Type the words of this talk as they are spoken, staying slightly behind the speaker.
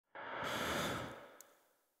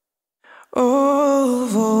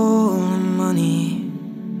Of all the money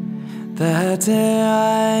that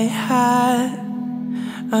I had,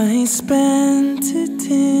 I spent it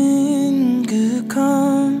in good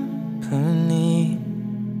company,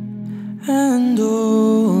 and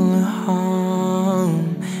all the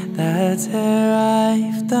harm that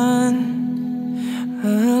I've done,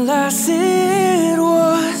 alas, it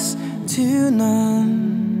was to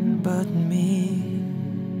none but me.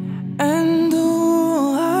 And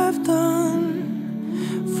all I've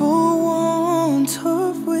done for want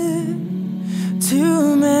of wit,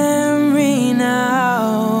 to memory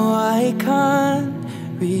now I can't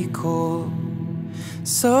recall.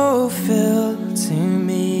 So fill to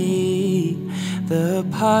me the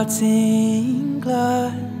parting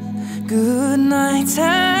glass. Good night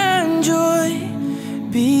and joy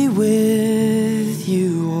be with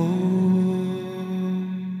you all.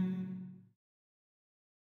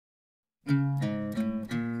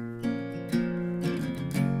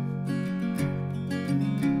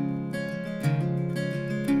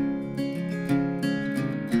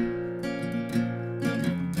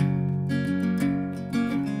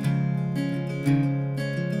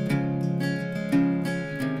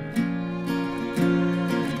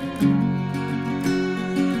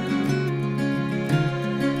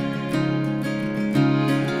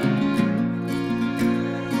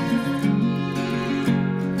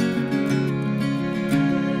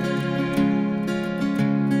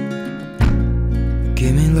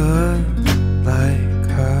 Give me love like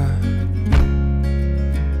her.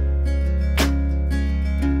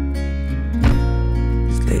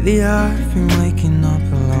 'Cause lately I've been waking up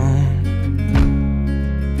alone.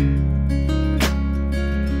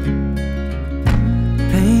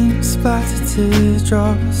 Paint splattered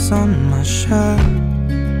teardrops on my shirt.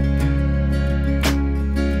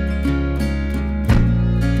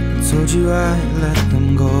 I told you I'd let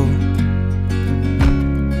them go,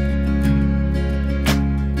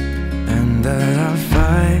 that I'll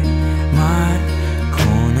fight my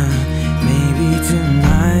corner. Maybe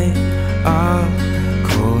tonight I'll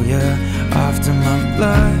call you after my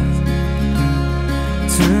blood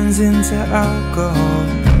turns into alcohol.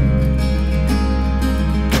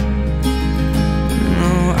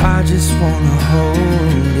 No, I just wanna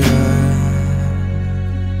hold you.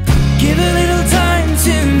 Give a little time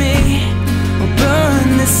to me, we'll burn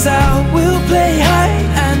this out. We'll play hide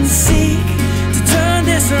and seek to turn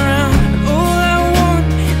this around.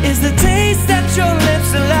 Is the taste that your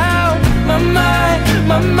lips allow. My mind,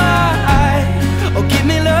 oh give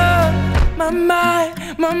me love. My mind,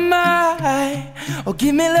 oh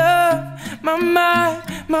give me love. My mind,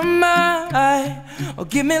 oh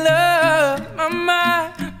give me love. My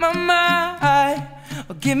mind,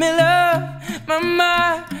 oh give me love. My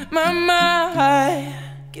mind,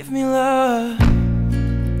 give me love.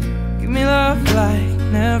 Give me love like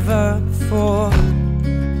never before.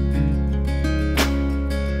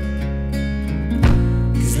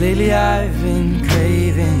 Lately I've been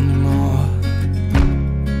craving more.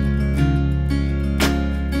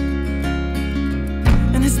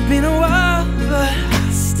 And it's been a while, but I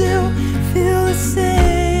still feel the same.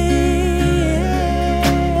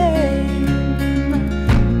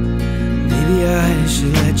 Maybe I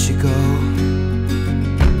should let you go.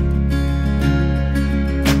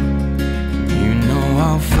 You know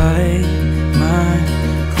I'll fight my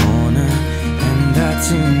corner, and that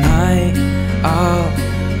tonight I'll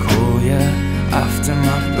after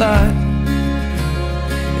my blood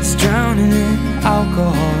is drowning in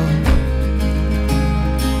alcohol.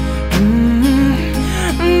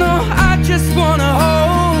 No, I just wanna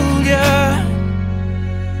hold you.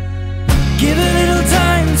 Give a little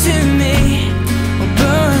time to me, we'll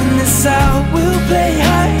burn this out. We'll play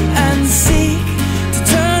hide and seek to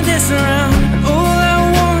turn this around. And all I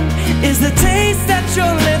want is the taste that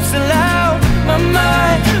your lips allow.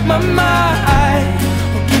 My mind,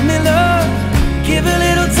 oh give me love. Give a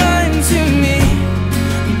little time to me,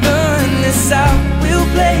 burn this out. We'll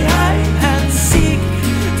play hide and seek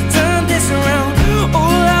to turn this around.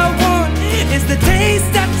 All I want is the taste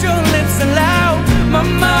that your lips allow. My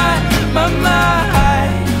mind,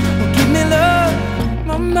 oh give me love.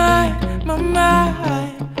 My mind,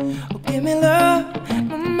 oh give me love.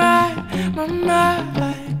 My mind, oh give me love. My mind,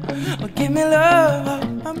 oh give me love.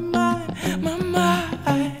 My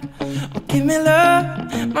mind, give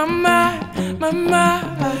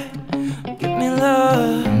me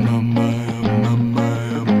love.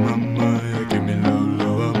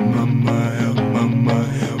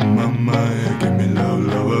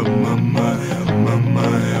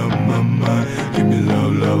 Give me love,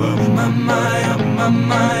 give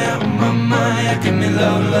me love, give me love, give me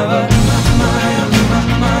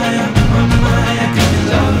love,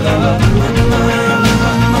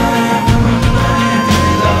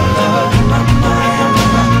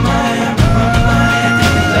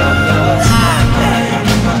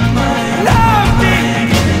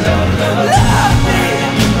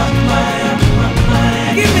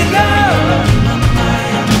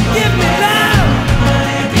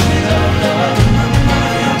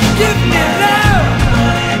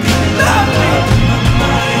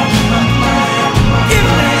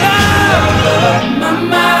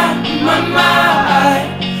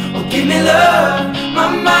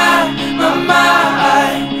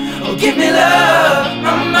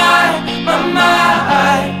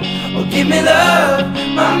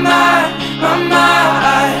 love, my mind.